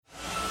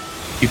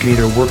You can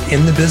either work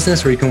in the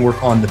business or you can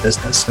work on the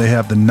business. They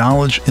have the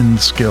knowledge and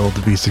the skill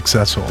to be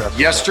successful.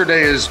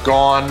 Yesterday is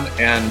gone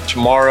and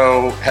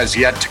tomorrow has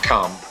yet to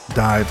come.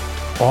 Dive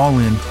all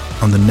in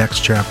on the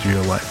next chapter of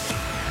your life.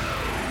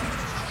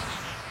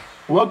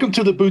 Welcome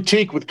to The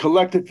Boutique with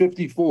Collective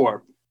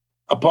 54,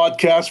 a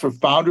podcast for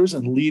founders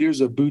and leaders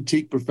of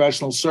boutique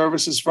professional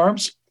services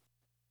firms.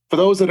 For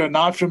those that are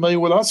not familiar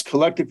with us,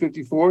 Collective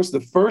 54 is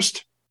the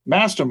first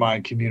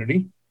mastermind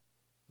community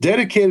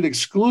dedicated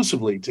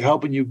exclusively to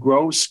helping you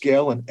grow,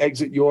 scale, and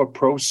exit your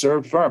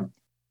pro-serve firm.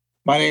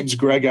 My name is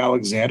Greg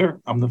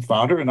Alexander. I'm the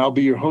founder, and I'll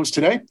be your host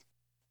today.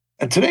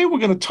 And today we're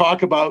going to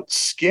talk about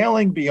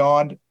scaling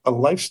beyond a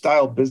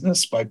lifestyle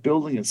business by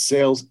building a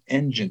sales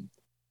engine.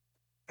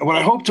 And what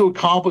I hope to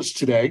accomplish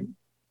today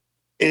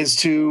is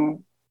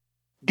to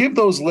give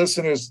those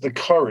listeners the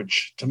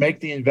courage to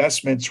make the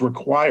investments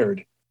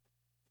required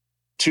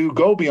to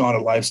go beyond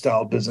a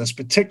lifestyle business,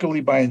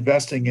 particularly by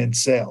investing in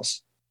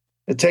sales.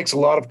 It takes a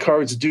lot of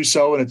courage to do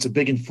so, and it's a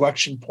big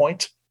inflection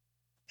point.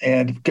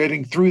 And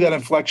getting through that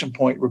inflection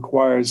point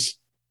requires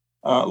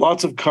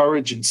lots of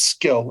courage and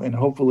skill, and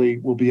hopefully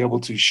we'll be able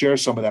to share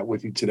some of that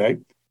with you today.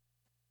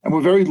 And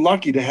we're very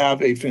lucky to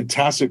have a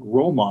fantastic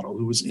role model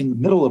who is in the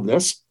middle of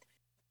this.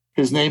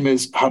 His name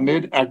is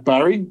Hamid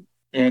Akbari,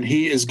 and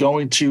he is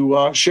going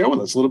to share with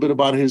us a little bit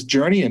about his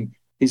journey. And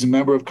he's a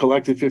member of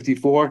Collective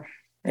 54,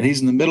 and he's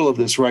in the middle of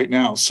this right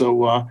now.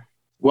 So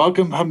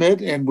welcome,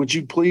 Hamid, and would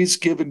you please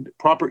give a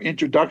proper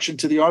introduction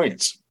to the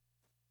audience?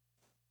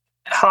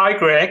 Hi,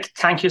 Greg.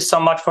 Thank you so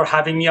much for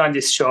having me on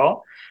this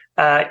show.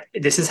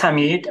 This is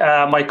Hamid.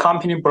 My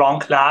company,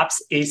 Blanc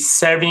Labs, is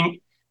serving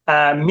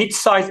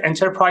mid-sized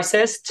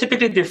enterprises,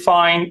 typically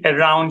defined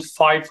around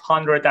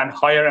 500 and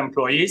higher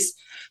employees,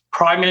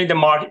 primarily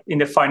in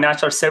the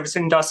financial service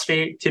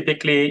industry,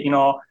 typically,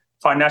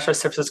 financial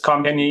services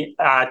company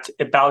at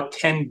about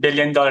 $10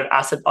 billion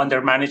asset under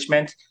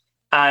management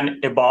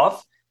and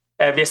above.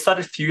 We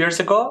started a few years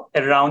ago,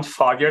 around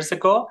 5 years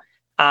ago,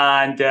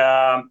 and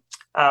we're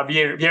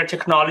a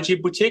technology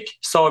boutique.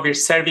 So we're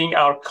serving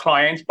our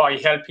clients by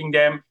helping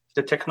them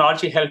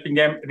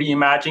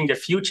reimagine the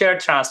future,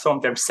 transform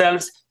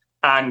themselves,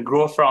 and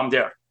grow from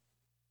there.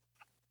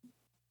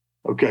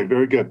 Okay,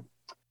 very good.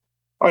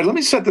 All right, let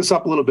me set this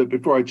up a little bit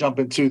before I jump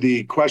into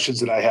the questions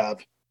that I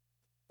have.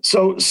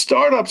 So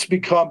startups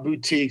become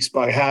boutiques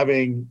by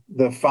having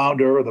the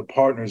founder or the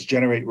partners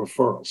generate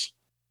referrals.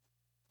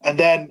 And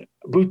then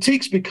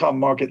boutiques become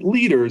market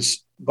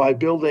leaders by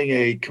building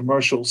a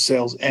commercial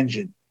sales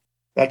engine.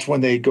 That's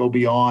when they go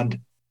beyond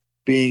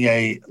being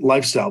a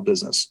lifestyle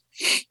business.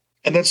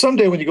 And then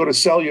someday when you go to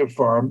sell your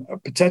firm,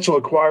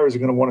 potential acquirers are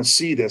going to want to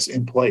see this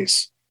in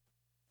place.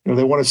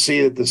 They want to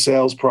see that the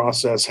sales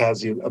process has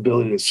the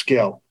ability to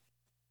scale.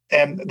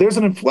 And there's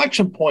an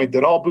inflection point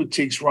that all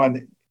boutiques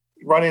run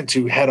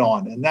into head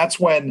on. And that's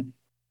when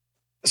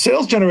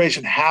sales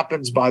generation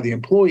happens by the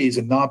employees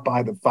and not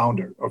by the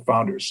founder or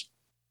founders.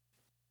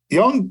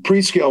 Young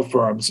pre-scale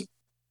firms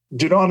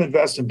do not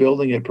invest in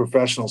building a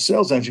professional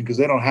sales engine because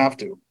they don't have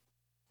to.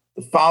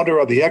 The founder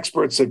are the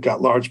experts. They've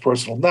got large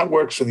personal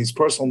networks, and these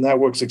personal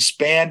networks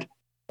expand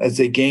as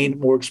they gain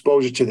more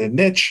exposure to their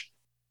niche.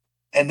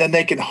 And then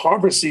they can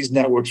harvest these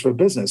networks for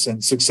business,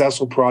 and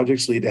successful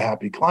projects lead to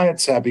happy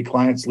clients. Happy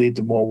clients lead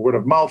to more word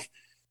of mouth,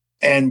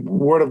 and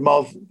word of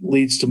mouth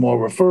leads to more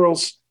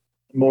referrals.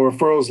 More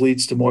referrals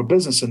leads to more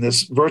business. And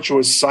this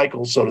virtuous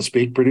cycle, so to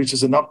speak,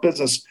 produces enough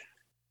business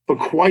for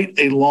quite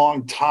a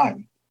long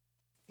time.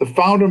 The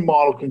founder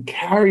model can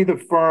carry the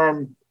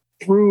firm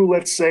through,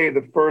 let's say,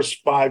 the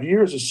first 5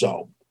 years or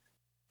so.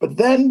 But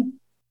then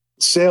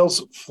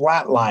sales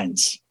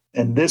flatlines.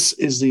 And this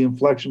is the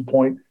inflection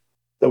point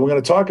that we're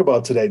going to talk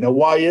about today. Now,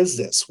 why is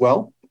this?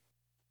 Well,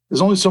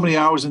 there's only so many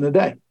hours in the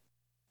day.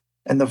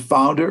 And the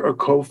founder or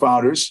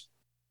co-founders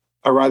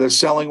are either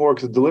selling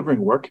work or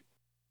delivering work.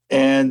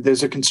 And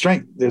there's a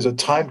constraint. There's a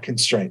time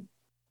constraint.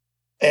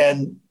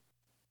 And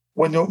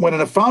when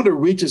a founder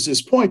reaches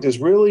this point, there's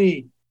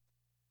really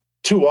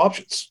two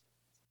options.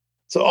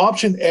 So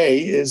option A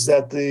is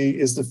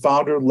the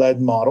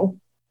founder-led model.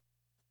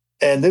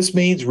 And this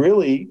means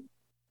really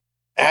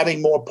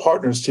adding more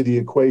partners to the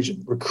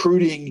equation,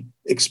 recruiting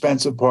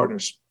expensive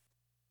partners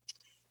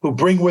who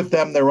bring with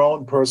them their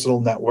own personal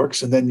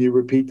networks, and then you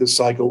repeat the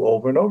cycle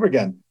over and over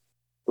again.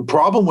 The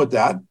problem with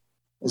that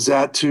is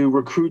that to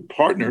recruit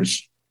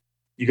partners,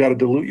 you got to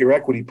dilute your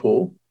equity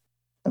pool,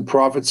 and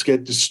profits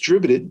get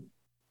distributed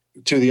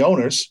to the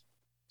owners.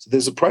 So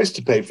there's a price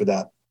to pay for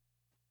that.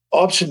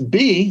 Option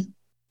B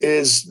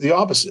is the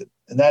opposite,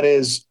 and that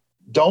is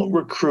don't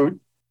recruit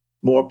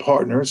more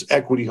partners,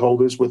 equity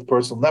holders with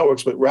personal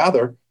networks, but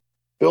rather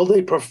build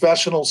a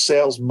professional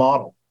sales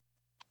model.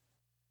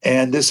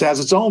 And this has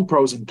its own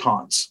pros and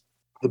cons.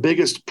 The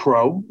biggest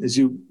pro is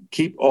you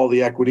keep all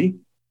the equity.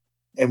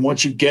 And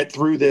once you get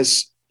through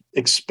this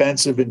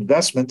expensive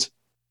investment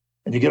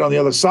and you get on the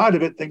other side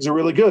of it, things are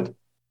really good.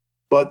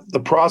 But the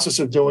process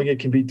of doing it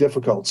can be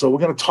difficult. So we're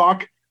going to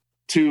talk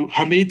to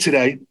Hamid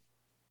today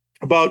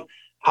about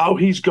how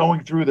he's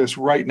going through this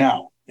right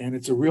now. And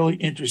it's a really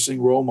interesting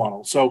role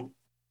model. So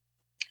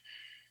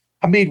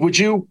Hamid, would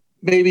you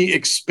maybe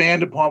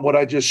expand upon what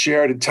I just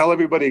shared and tell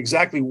everybody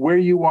exactly where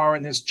you are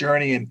in this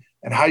journey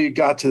and how you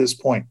got to this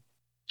point?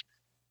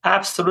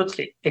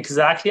 Absolutely.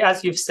 Exactly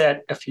as you've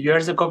said, a few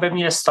years ago when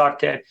we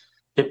started,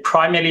 we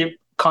primarily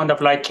kind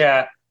of like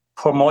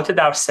promoted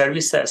our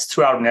services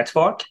through our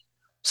network.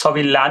 So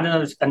we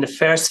landed on the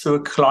first few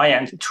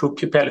clients through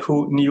people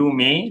who knew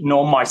me,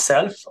 know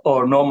myself,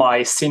 or know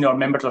my senior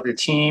members of the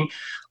team,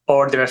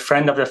 or they're a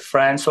friend of the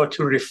friend. So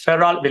through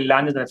referral, we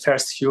landed on the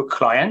first few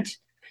clients.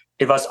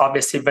 It was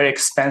obviously very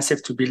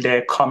expensive to build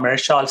a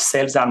commercial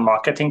sales and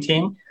marketing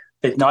team.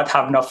 They did not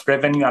have enough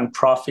revenue and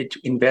profit to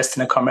invest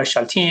in a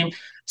commercial team.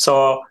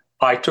 So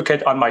I took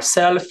it on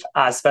myself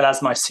as well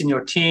as my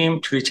senior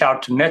team to reach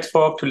out to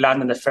network to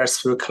land on the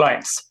first few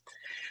clients.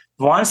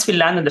 Once we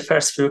landed the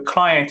first few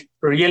clients,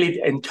 really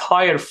the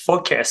entire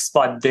focus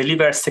was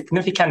deliver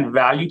significant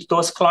value to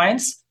those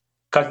clients,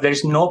 because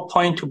there's no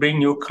point to bring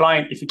new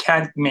client if you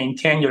can't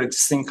maintain your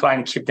existing client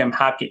and keep them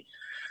happy.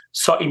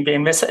 So we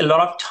invest a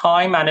lot of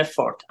time and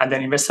effort, and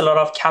then invest a lot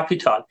of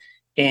capital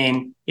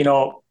in,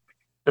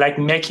 like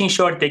making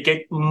sure they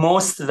get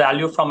most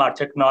value from our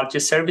technology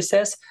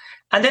services.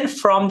 And then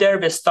from there,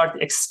 we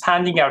start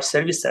expanding our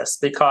services,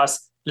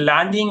 because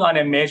landing on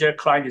a major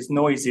client is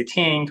no easy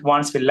thing.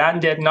 Once we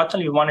landed, not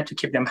only we wanted to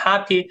keep them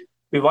happy,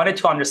 we wanted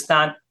to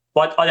understand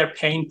what other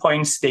pain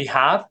points they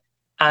have.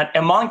 And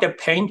among the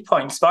pain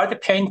points, what are the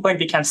pain points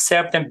we can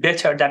serve them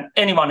better than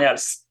anyone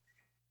else?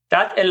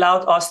 That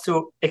allowed us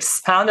to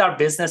expand our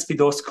business with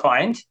those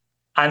clients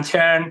and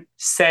turn,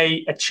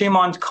 say, a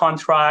 3-month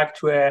contract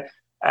to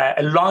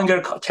a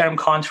longer term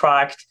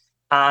contract,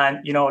 and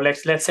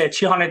let's say a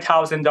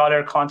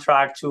 $200,000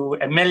 contract to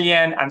 $1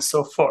 million, and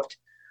so forth.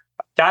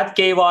 That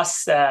gave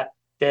us the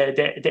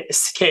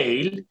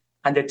scale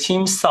and the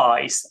team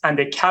size and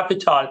the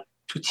capital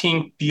to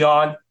think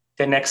beyond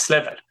the next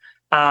level.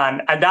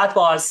 And that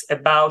was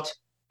about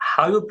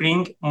how you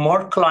bring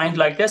more clients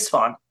like this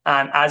one.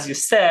 And as you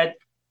said,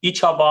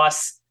 each of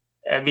us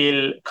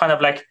will kind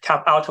of like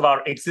tap out of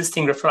our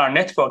existing referral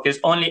network. There's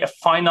only a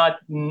finite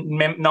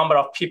number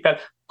of people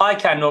I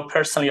can know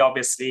personally,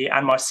 obviously,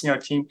 and my senior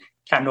team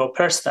can know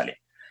personally.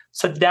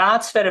 So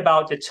that's where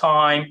about the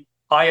time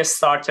I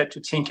started to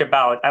think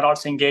about, and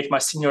also engage my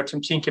senior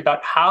team to think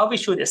about how we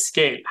should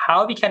scale,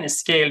 how we can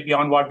scale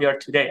beyond what we are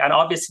today. And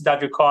obviously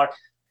that requires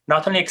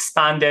not only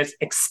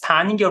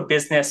expanding your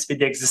business with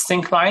the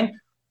existing client,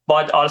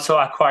 but also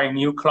acquiring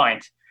new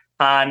client.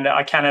 And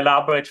I can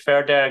elaborate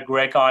further,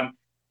 Greg, on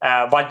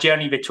what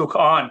journey we took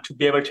on to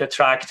be able to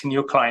attract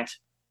new clients.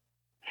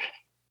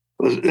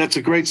 That's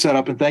a great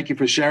setup, and thank you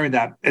for sharing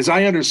that. As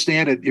I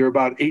understand it, you're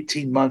about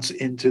 18 months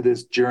into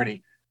this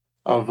journey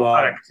of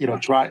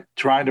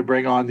trying to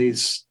bring on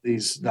these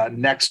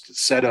next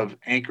set of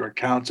anchor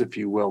accounts, if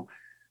you will.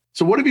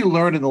 So what have you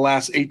learned in the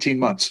last 18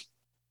 months?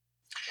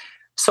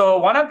 So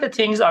one of the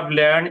things I've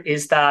learned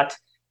is that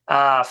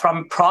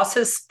from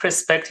process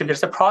perspective,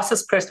 there's a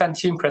process and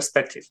team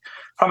perspective.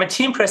 From a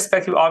team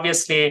perspective,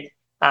 obviously,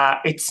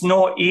 it's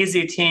no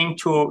easy thing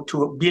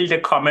to build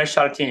a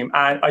commercial team.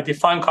 And I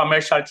define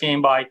commercial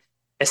team by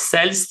a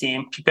sales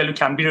team, people who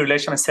can build a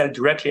relationship and sell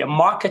directly, a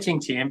marketing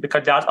team,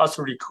 because that's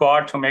also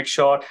required to make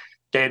sure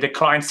the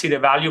clients see the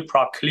value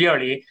prop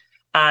clearly.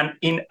 And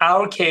in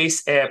our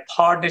case, a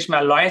partnership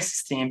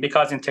alliance team,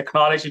 because in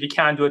technology, we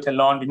can't do it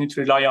alone. We need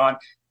to rely on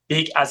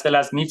big as well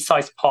as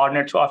mid-sized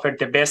partner to offer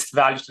the best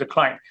value to the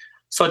client.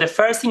 So the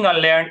first thing I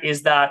learned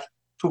is that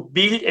to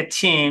build a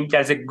team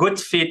that's a good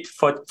fit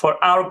for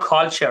our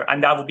culture,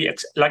 and that would be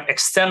like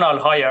external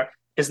hire,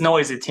 is no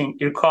easy thing.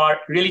 It requires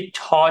really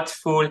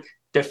thoughtful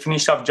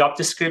definition of job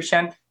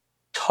description,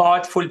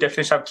 thoughtful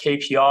definition of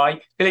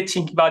KPI, really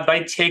think about what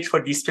it takes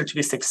for these people to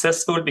be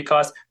successful,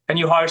 because when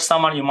you hire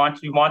someone, you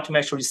want to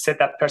make sure you set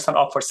that person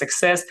up for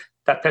success,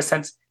 that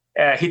person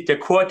hit the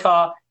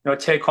quota,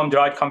 take home the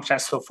right competence,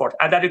 and so forth.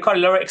 And that requires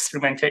a lot of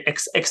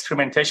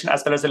experimentation,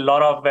 as well as a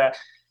lot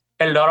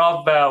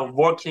of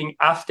working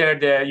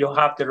after you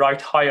have the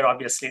right hire,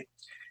 obviously.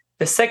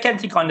 The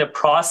second thing on the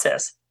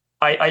process,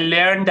 I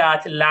learned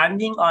that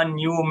landing on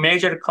new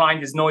major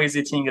client is no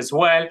easy thing as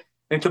well.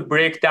 You need to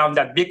break down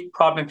that big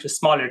problem to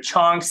smaller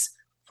chunks.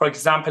 For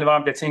example,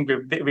 one of the things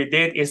we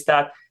did is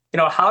that,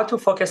 how to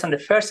focus on the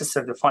first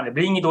step of the funnel,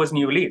 bringing those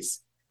new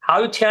leads,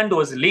 how to turn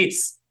those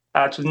leads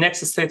to the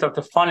next state of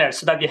the funnel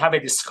so that we have a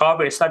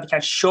discovery, so that we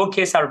can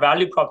showcase our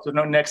value prop to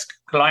the next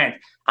client.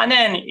 And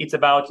then it's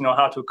about,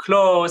 how to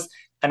close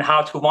and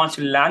how to, once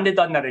you landed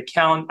on that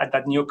account at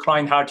that new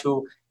client, how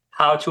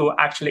to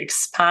actually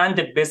expand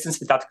the business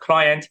with that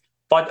client,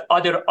 what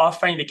other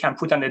offering we can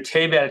put on the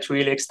table to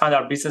really expand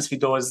our business with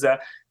those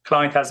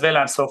clients as well,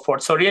 and so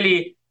forth. So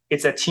really,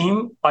 it's a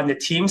team. On the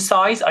team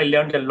side, I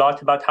learned a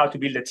lot about how to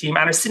build a team.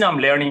 And still I'm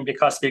learning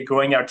because we're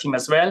growing our team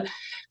as well.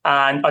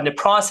 And on the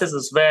process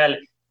as well,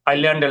 I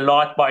learned a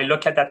lot by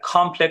looking at that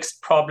complex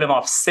problem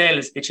of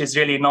sales, which is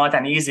really not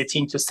an easy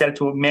thing to sell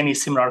to many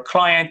similar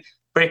clients,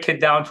 break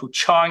it down to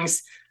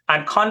chunks,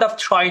 and kind of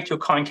try to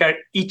conquer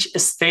each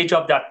stage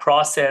of that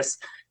process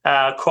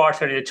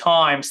quarter at a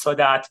time, so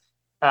that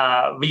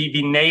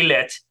we nail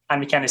it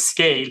and we can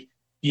scale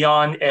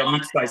beyond a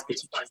mid-sized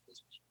boutique.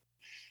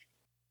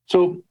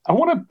 So I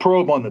want to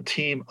probe on the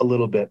team a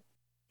little bit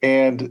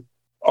and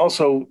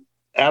also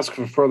ask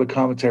for further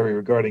commentary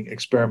regarding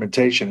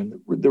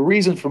experimentation. And the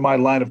reason for my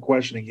line of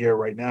questioning here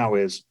right now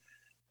is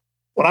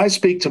when I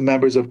speak to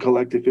members of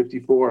Collective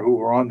 54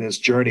 who are on this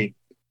journey,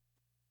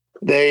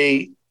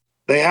 they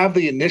have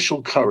the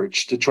initial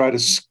courage to try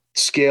to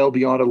scale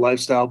beyond a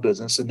lifestyle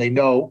business, and they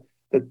know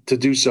that to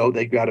do so,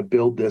 they've got to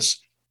build this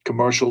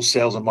commercial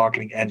sales and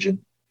marketing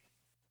engine.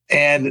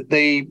 And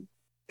they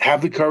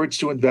have the courage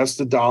to invest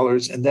the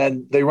dollars, and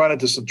then they run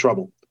into some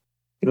trouble.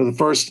 The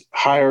first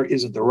hire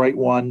isn't the right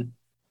one,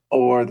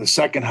 or the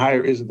second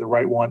hire isn't the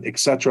right one, et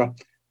cetera.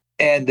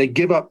 And they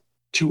give up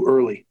too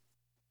early.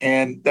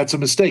 And that's a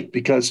mistake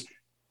because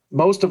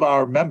most of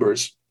our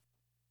members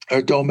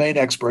are domain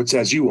experts,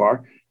 as you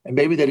are, and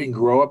maybe they didn't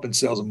grow up in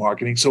sales and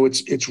marketing. So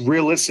it's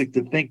realistic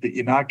to think that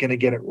you're not going to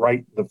get it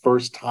right the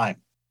first time.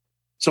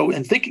 So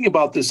in thinking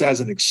about this as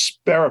an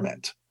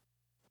experiment,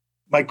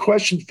 my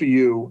question for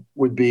you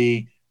would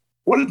be,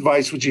 what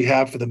advice would you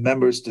have for the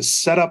members to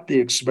set up the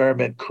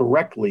experiment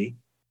correctly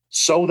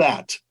so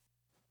that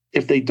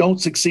if they don't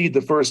succeed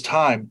the first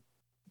time,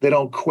 they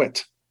don't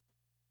quit?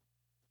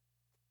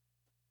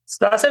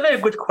 So that's a very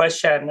good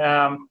question.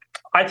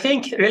 I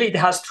think really it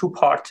has two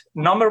parts.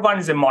 Number one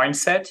is a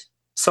mindset.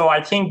 So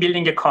I think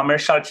building a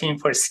commercial team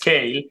for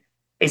scale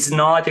is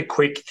not a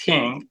quick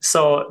thing.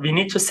 So we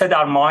need to set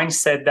our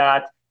mindset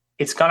that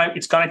it's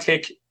gonna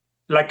take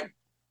like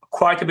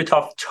quite a bit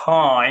of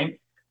time.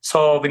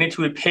 So we need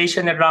to be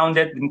patient around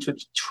it. We need to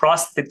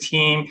trust the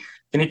team.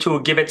 We need to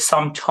give it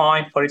some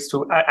time for it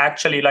to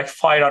actually like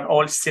fire on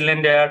all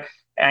cylinder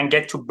and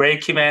get to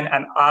break even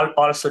and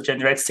also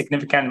generate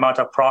significant amount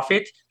of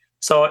profit.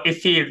 So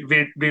if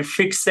we're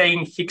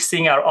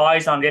fixing our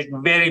eyes on it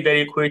very,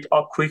 very quick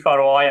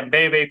ROI and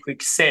very, very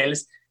quick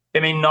sales, they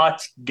may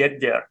not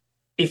get there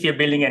if you're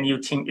building a new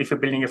team, if you're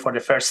building it for the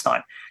first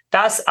time.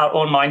 That's our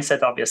own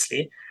mindset,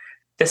 obviously.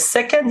 The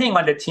second thing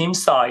on the team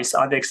size,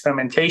 on the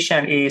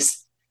experimentation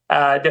is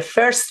the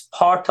first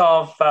part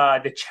of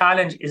the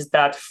challenge is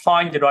that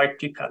find the right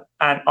people.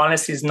 And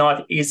honestly, it's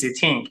not an easy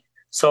thing.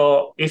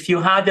 So if you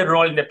had a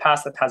role in the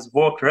past that has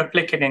worked,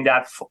 replicating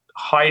that,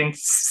 hiring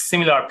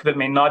similar people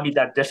may not be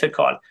that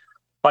difficult.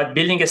 But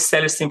building a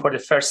sales team for the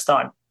first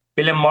time,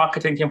 building a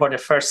marketing team for the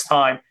first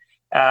time,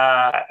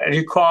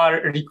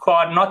 require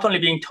not only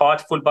being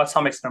thoughtful, but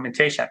some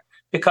experimentation.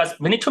 Because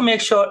we need to make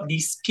sure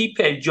these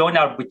people join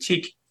our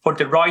boutique for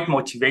the right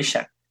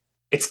motivation.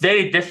 It's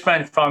very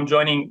different from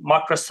joining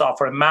Microsoft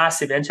or a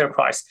massive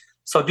enterprise.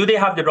 So do they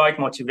have the right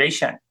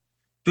motivation?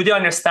 Do they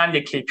understand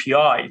the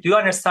KPI? Do you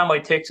understand what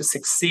it takes to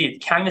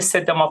succeed? Can we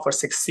set them up for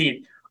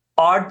succeed?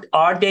 Are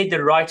they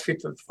the right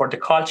fit for the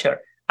culture?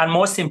 And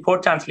most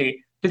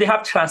importantly, do they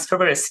have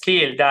transferable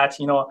skill that,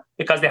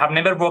 because they have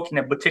never worked in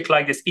a boutique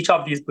like this? Each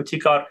of these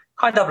boutiques are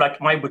kind of like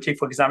my boutique,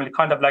 for example,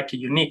 kind of like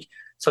unique.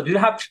 So do you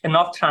have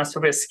enough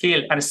transferable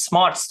skill and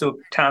smarts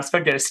to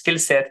transfer their skill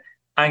set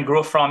and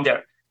grow from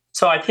there?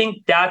 So I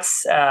think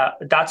that's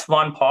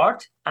one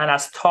part. And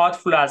as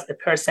thoughtful as a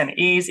person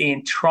is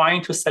in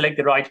trying to select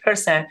the right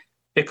person,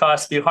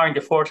 because we're hiring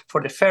for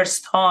the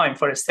first time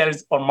for a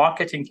sales or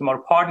marketing team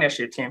or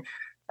partnership team,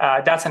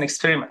 that's an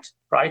experiment,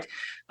 right?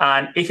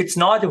 And if it's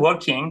not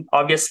working,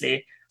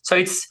 obviously, so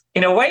it's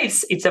in a way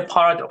it's a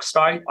paradox,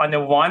 right? On the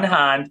one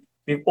hand,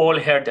 we've all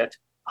heard it: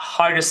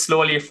 hire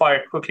slowly,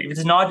 fire quickly. If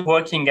it's not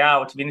working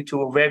out, we need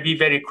to be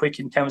very quick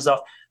in terms of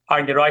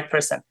hiring the right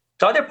person.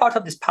 The other part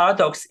of this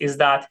paradox is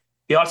that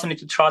we also need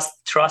to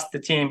trust the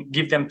team,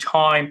 give them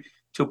time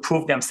to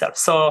prove themselves.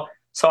 So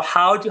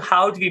how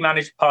do we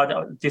manage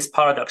this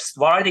paradox?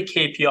 What are the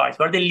KPIs?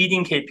 What are the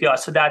leading KPIs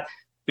so that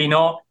we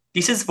know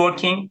this is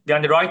working, they're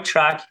on the right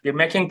track, we're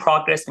making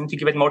progress, we need to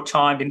give it more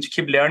time, we need to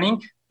keep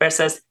learning,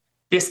 versus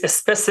this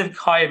specific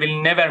hire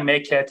will never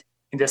make it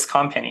in this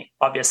company,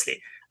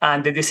 obviously.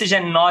 And the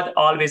decision not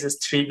always is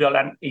trivial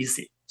and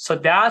easy. So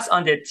that's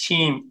on the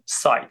team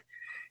side.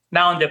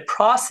 Now, on the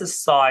process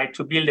side,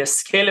 to build a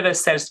scalable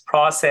sales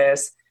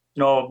process,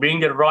 bring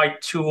the right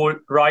tool,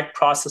 right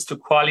process to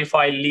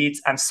qualify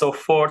leads and so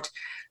forth.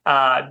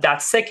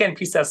 That second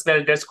piece as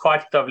well, there's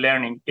quite a bit of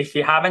learning. If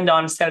you haven't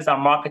done sales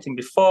and marketing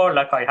before,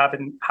 like I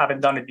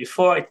haven't done it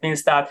before, it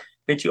means that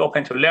you're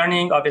open to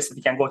learning. Obviously,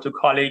 we can go to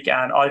colleague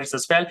and others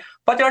as well.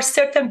 But there are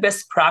certain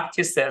best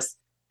practices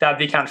that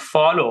we can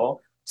follow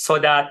so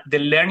that the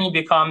learning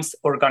becomes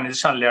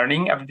organizational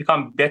learning and we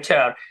become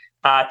better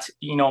at,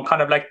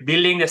 kind of like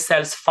building the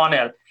sales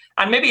funnel.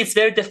 And maybe it's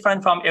very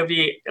different from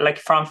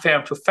from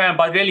firm to firm,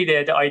 but really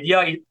the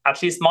idea,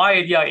 at least my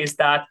idea, is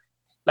that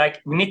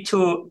we need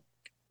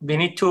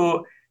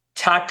to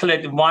tackle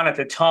it one at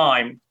a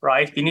time,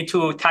 right? We need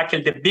to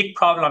tackle the big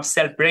problem of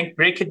sales,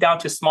 break it down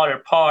to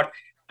smaller part,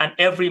 and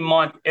every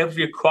month,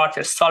 every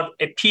quarter, solve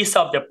a piece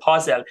of the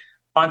puzzle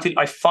until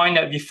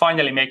we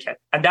finally make it.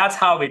 And that's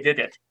how we did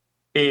it.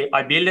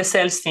 I built a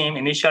sales team,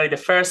 initially the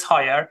first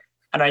hire,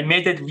 and I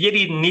made it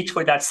really neat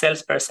for that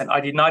salesperson. I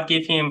did not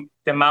give him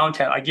the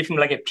mountain. I give him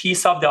like a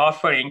piece of the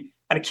offering,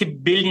 and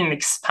keep building and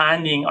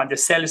expanding on the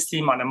sales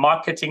team, on the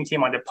marketing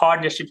team, on the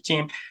partnership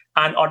team,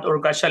 and on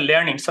organizational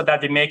learning so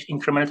that they make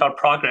incremental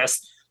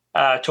progress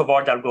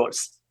toward their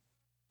goals.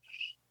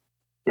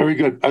 Very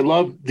good. I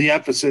love the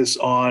emphasis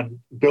on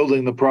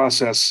building the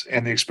process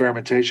and the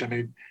experimentation. I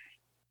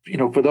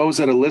mean, for those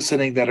that are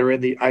listening that are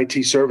in the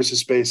IT services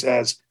space,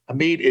 as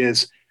Hamid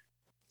is,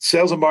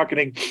 sales and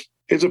marketing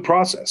is a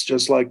process,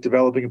 just like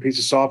developing a piece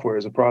of software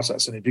is a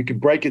process. And if you can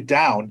break it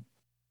down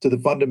to the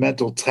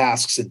fundamental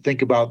tasks and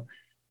think about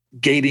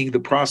gating the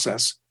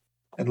process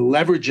and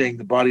leveraging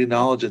the body of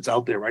knowledge that's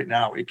out there right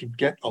now, it can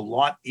get a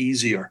lot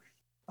easier.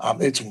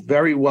 It's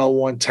very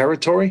well-worn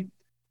territory.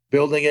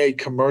 Building a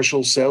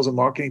commercial sales and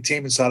marketing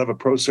team inside of a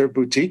ProServe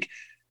boutique,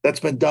 that's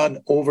been done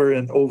over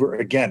and over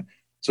again.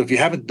 So if you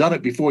haven't done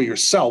it before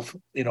yourself,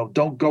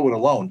 don't go it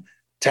alone.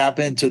 Tap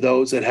into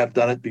those that have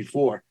done it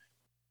before.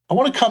 I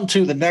want to come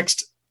to the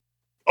next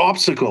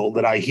obstacle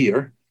that I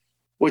hear,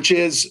 which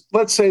is,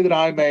 let's say that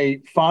I'm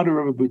a founder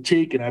of a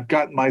boutique and I've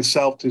gotten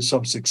myself to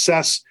some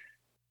success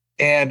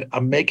and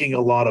I'm making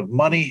a lot of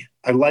money.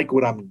 I like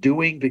what I'm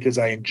doing because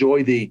I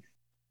enjoy the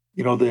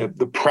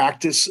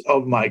practice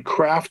of my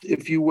craft,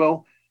 if you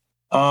will.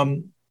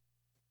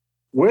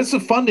 Where's the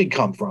funding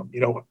come from?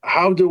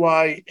 How do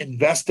I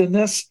invest in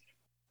this?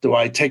 Do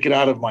I take it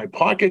out of my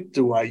pocket?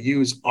 Do I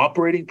use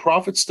operating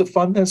profits to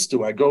fund this?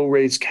 Do I go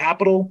raise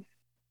capital?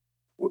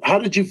 How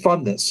did you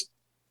fund this?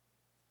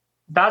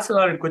 That's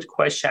another good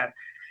question.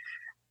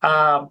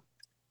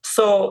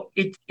 So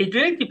it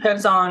really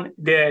depends on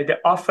the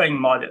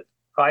offering model,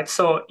 right?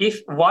 So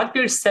if what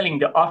we're selling,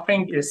 the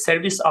offering, the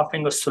service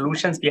offering or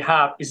solutions we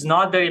have is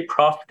not very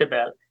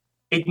profitable,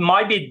 it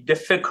might be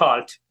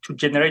difficult to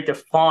generate the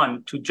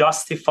fund to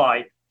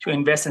justify to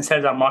invest in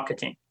sales and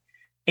marketing.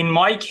 In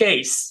my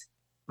case,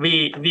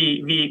 we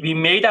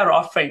made our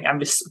offering and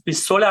we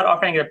sold our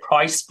offering at a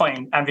price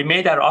point, and we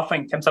made our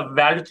offering in terms of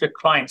value to the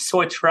client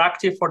so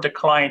attractive for the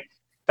client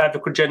that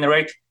we could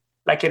generate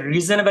like a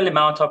reasonable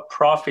amount of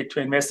profit to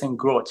invest in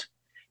growth.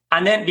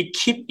 And then we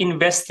keep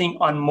investing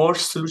on more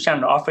solution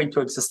and offering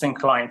to existing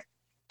clients.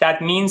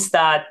 That means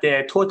that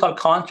the total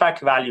contract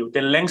value,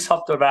 the length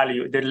of the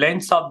value, the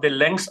length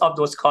of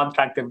those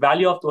contracts, the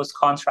value of those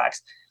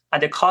contracts,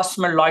 and the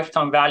customer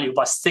lifetime value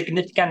was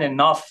significant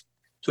enough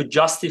to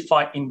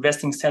justify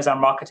investing in sales and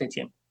marketing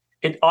team.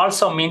 It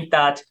also meant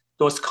that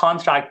those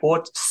contracts,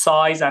 both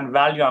size and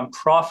value and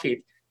profit,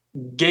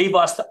 gave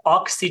us the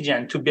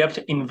oxygen to be able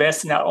to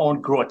invest in our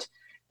own growth,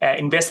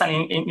 invest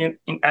in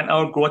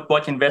our growth,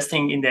 both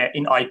investing in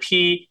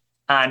IP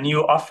and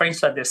new offerings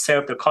so that they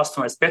serve the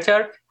customers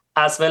better,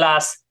 as well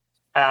as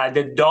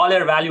the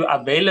dollar value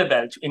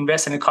available to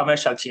invest in a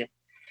commercial team.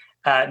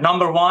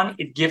 Number one,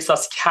 it gives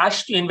us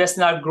cash to invest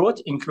in our growth,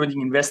 including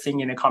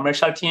investing in a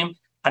commercial team.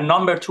 And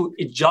number two,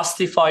 it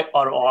justifies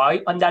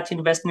ROI on that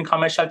investment in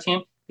commercial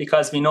team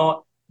because we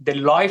know the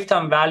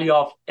lifetime value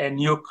of a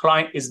new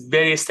client is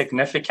very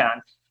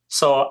significant.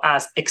 So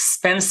as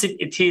expensive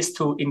it is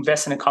to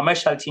invest in a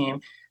commercial team,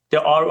 the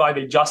ROI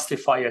will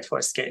justify it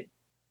for scale.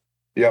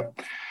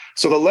 Yep.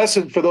 So the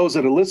lesson for those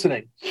that are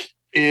listening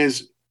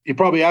is you're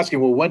probably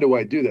asking, well, when do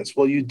I do this?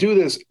 Well, you do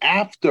this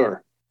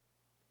after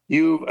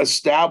you've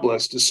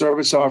established a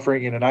service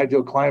offering and an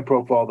ideal client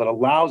profile that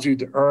allows you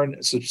to earn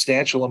a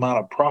substantial amount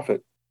of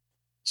profit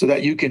so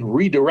that you can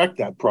redirect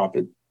that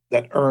profit,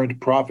 that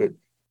earned profit,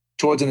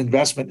 towards an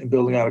investment in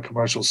building out a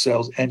commercial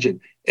sales engine.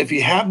 If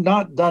you have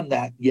not done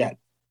that yet,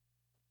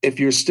 if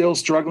you're still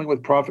struggling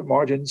with profit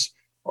margins,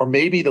 or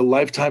maybe the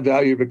lifetime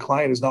value of a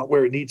client is not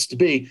where it needs to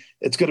be,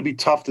 it's going to be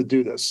tough to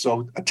do this.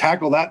 So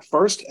tackle that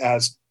first,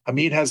 as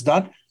Hamid has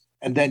done,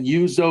 and then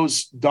use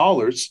those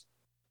dollars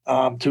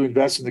to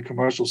invest in the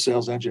commercial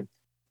sales engine.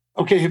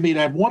 Okay, Hamid,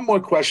 I have one more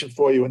question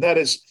for you, and that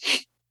is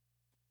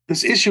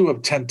this issue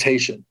of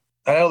temptation.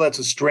 I know that's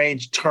a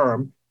strange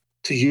term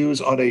to use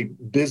on a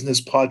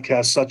business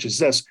podcast such as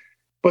this,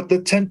 but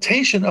the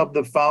temptation of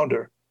the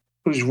founder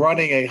who's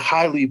running a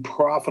highly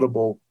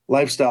profitable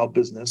lifestyle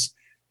business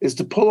is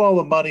to pull all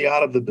the money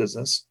out of the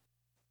business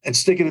and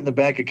stick it in the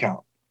bank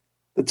account.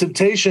 The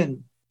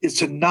temptation is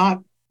to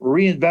not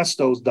reinvest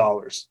those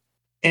dollars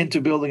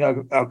into building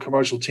our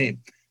commercial team.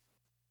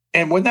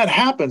 And when that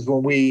happens,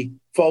 when we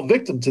fall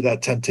victim to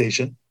that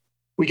temptation,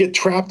 we get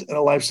trapped in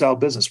a lifestyle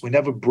business. We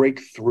never break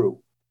through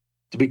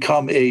to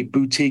become a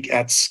boutique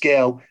at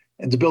scale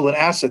and to build an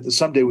asset that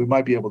someday we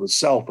might be able to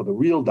sell for the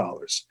real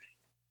dollars.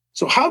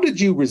 So how did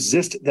you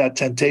resist that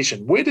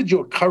temptation? Where did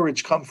your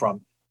courage come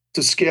from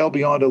to scale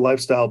beyond a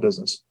lifestyle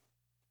business?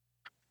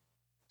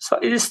 So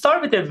it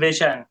starts with a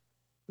vision.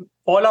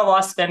 All of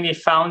us, when we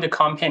found the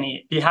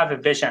company, we have a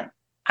vision.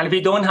 And if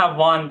we don't have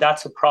one,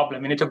 that's a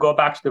problem. We need to go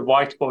back to the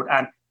whiteboard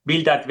and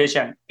build that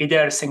vision,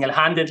 either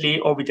single-handedly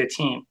or with a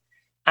team.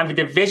 And with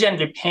the vision,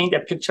 we paint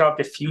a picture of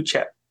the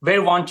future, where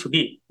we want to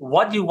be,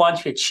 what do you want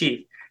to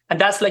achieve. And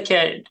that's like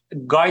a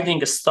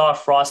guiding star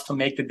for us to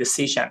make the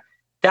decision.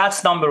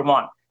 That's number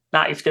one.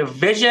 Now, if the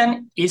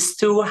vision is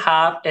to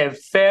have a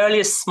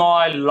fairly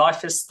small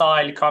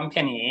lifestyle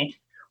company,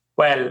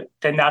 well,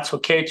 then that's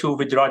okay to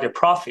withdraw the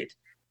profit.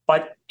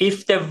 But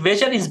if the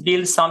vision is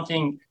build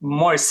something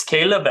more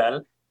scalable,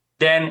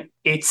 then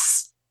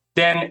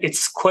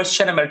it's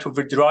questionable to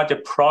withdraw the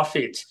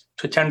profit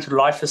to turn to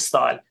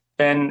lifestyle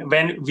when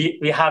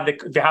we have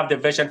the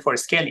vision for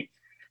scaling.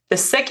 The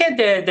second,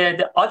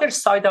 the other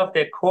side of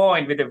the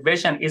coin with the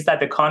vision is that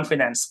the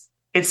confidence.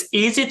 It's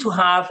easy to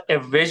have a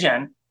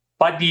vision,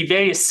 but be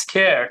very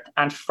scared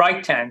and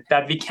frightened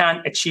that we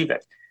can't achieve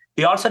it.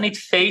 We also need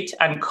faith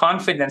and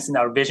confidence in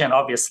our vision,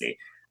 obviously.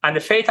 And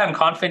the faith and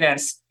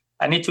confidence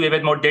need to be a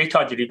bit more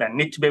data-driven,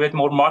 need to be a bit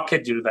more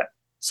market-driven.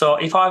 So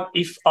if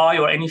I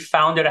or any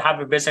founder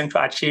have a vision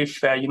to achieve,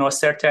 a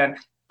certain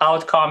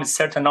outcome, a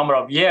certain number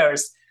of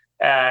years,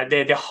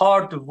 the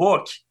hard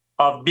work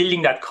of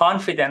building that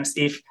confidence,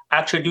 if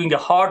actually doing the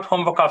hard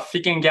homework of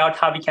figuring out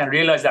how we can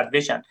realize that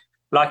vision,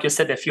 like you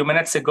said a few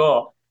minutes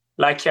ago,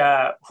 like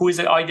who is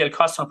the ideal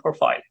customer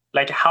profile?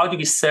 Like how do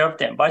we serve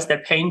them? What is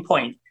their pain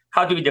point?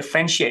 How do we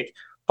differentiate?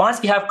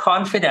 Once we have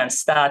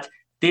confidence that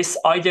this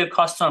ideal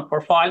customer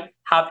profile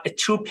have a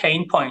true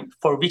pain point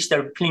for which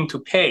they're willing to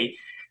pay,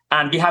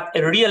 and we have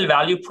a real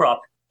value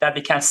prop that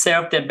we can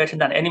serve them better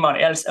than anyone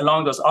else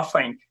along those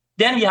offerings,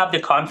 then we have the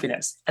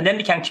confidence. And then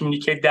we can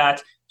communicate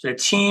that to the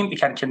team, we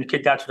can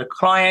communicate that to the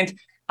client,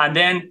 and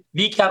then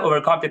we can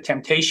overcome the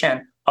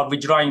temptation of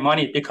withdrawing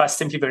money because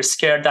simply we're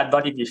scared that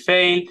what if we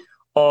fail,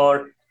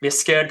 or we're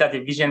scared that the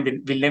vision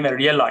will never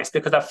realize.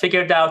 Because I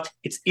figured out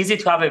it's easy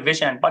to have a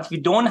vision, but if we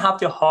don't have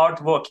the hard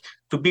work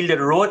to build a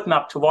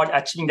roadmap toward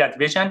achieving that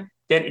vision,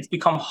 then it's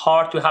become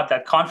hard to have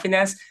that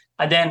confidence.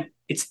 And then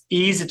it's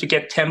easy to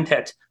get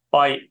tempted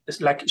by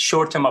like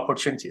short-term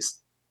opportunities.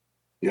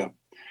 Yeah.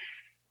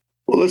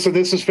 Well, listen,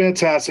 this is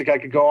fantastic. I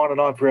could go on and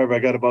on forever. I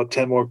got about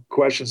 10 more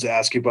questions to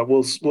ask you, but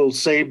we'll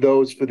save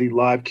those for the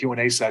live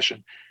Q&A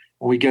session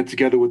when we get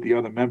together with the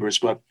other members.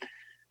 But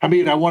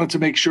Hamid, I wanted to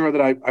make sure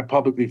that I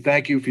publicly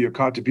thank you for your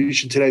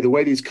contribution today. The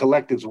way these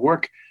collectives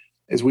work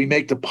is we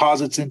make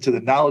deposits into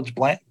the Knowledge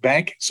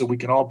Bank so we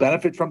can all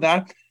benefit from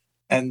that.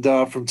 And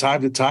from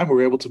time to time,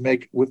 we're able to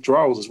make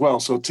withdrawals as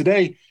well. So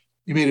today,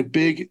 you made a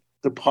big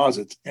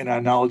deposit in our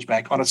Knowledge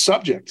Bank on a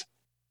subject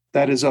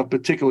that is of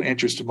particular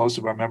interest to most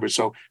of our members.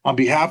 So on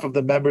behalf of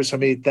the members,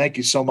 Hamid, thank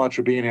you so much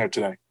for being here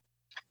today.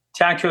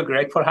 Thank you,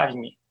 Greg, for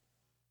having me.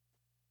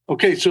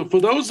 Okay, so for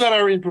those that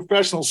are in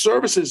professional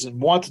services and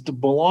wanted to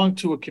belong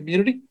to a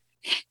community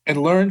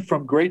and learn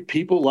from great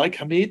people like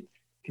Hamid,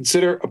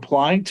 consider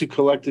applying to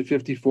Collective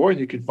 54, and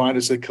you can find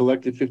us at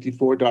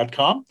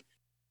collective54.com.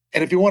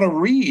 And if you want to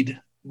read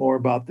more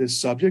about this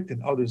subject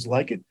and others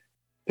like it,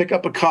 pick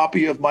up a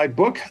copy of my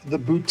book, The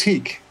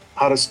Boutique,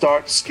 How to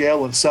Start,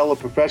 Scale, and Sell a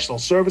Professional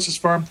Services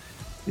Firm.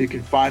 You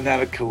can find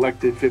that at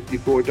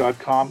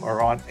collective54.com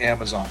or on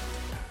Amazon.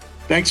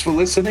 Thanks for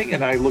listening,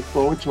 and I look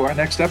forward to our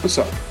next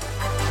episode.